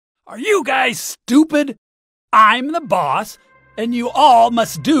Are you guys stupid? I'm the boss, and you all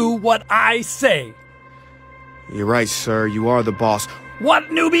must do what I say. You're right, sir. You are the boss. What,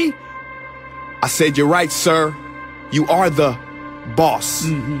 newbie? I said you're right, sir. You are the boss.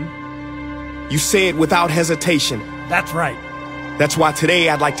 You say it without hesitation. That's right. That's why today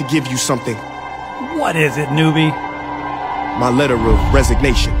I'd like to give you something. What is it, newbie? My letter of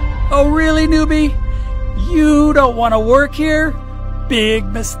resignation. Oh, really, newbie? You don't want to work here? Big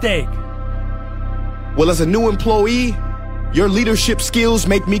mistake. Well, as a new employee, your leadership skills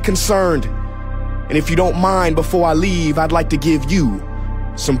make me concerned. And if you don't mind, before I leave, I'd like to give you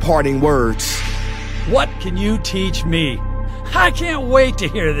some parting words. What can you teach me? I can't wait to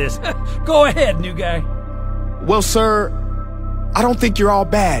hear this. Go ahead, new guy. Well, sir, I don't think you're all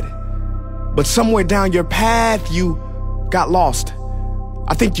bad. But somewhere down your path, you got lost.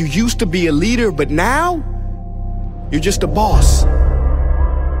 I think you used to be a leader, but now you're just a boss.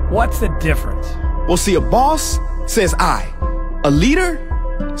 What's the difference? Well, see, a boss says I. A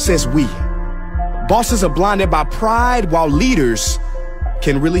leader says we. Bosses are blinded by pride, while leaders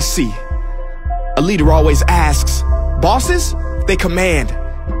can really see. A leader always asks. Bosses, they command.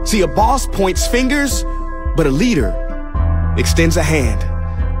 See, a boss points fingers, but a leader extends a hand.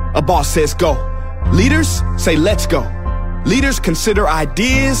 A boss says go. Leaders say let's go. Leaders consider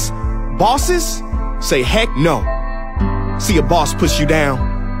ideas. Bosses say heck no. See, a boss push you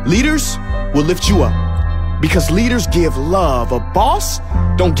down. Leaders will lift you up. Because leaders give love. A boss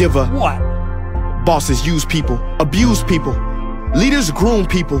don't give a... What? Bosses use people, abuse people. Leaders groom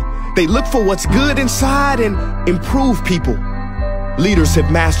people. They look for what's good inside and improve people. Leaders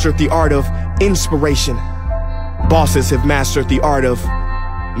have mastered the art of inspiration. Bosses have mastered the art of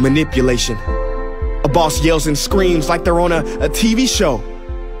manipulation. A boss yells and screams like they're on a TV show.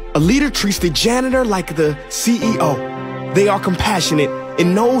 A leader treats the janitor like the CEO. They are compassionate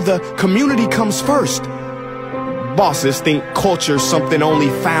and know the community comes first. Bosses think culture's something only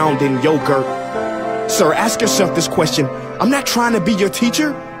found in yogurt. Sir, ask yourself this question. I'm not trying to be your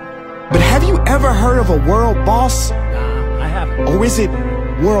teacher, but have you ever heard of a world boss? Nah, I haven't. Or is it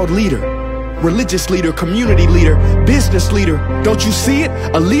world leader, religious leader, community leader, business leader? Don't you see it?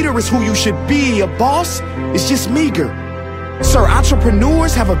 A leader is who you should be. A boss is just meager. Sir,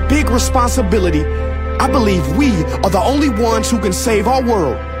 entrepreneurs have a big responsibility. I believe we are the only ones who can save our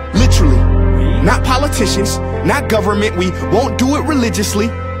world. Literally. Not politicians, not government. We won't do it religiously.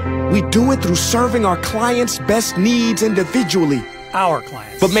 We do it through serving our clients' best needs individually. Our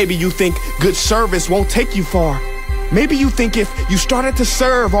clients. But maybe you think good service won't take you far. Maybe you think if you started to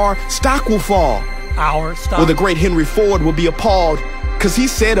serve, our stock will fall. Our stock? Well, the great Henry Ford will be appalled, because he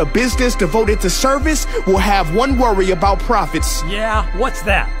said a business devoted to service will have one worry about profits. Yeah, what's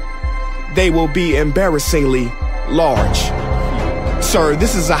that? They will be embarrassingly large. Sir,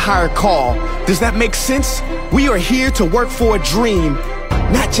 this is a higher call. Does that make sense? We are here to work for a dream,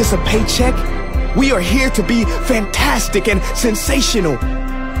 not just a paycheck. We are here to be fantastic and sensational,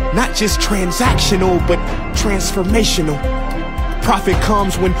 not just transactional, but transformational. Profit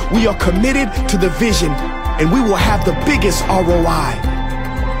comes when we are committed to the vision, and we will have the biggest ROI.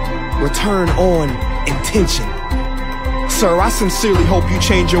 Return on intention. Sir, I sincerely hope you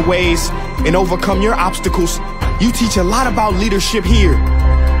change your ways and overcome your obstacles. You teach a lot about leadership here.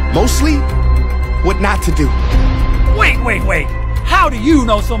 Mostly, what not to do. Wait. How do you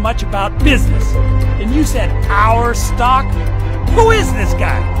know so much about business? And you said our stock? Who is this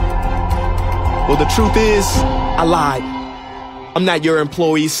guy? Well, the truth is, I lied. I'm not your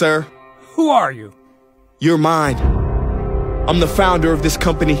employee, sir. Who are you? You're mine. I'm the founder of this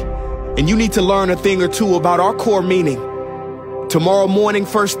company, and you need to learn a thing or two about our core meaning. Tomorrow morning,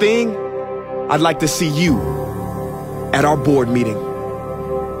 first thing, I'd like to see you at our board meeting.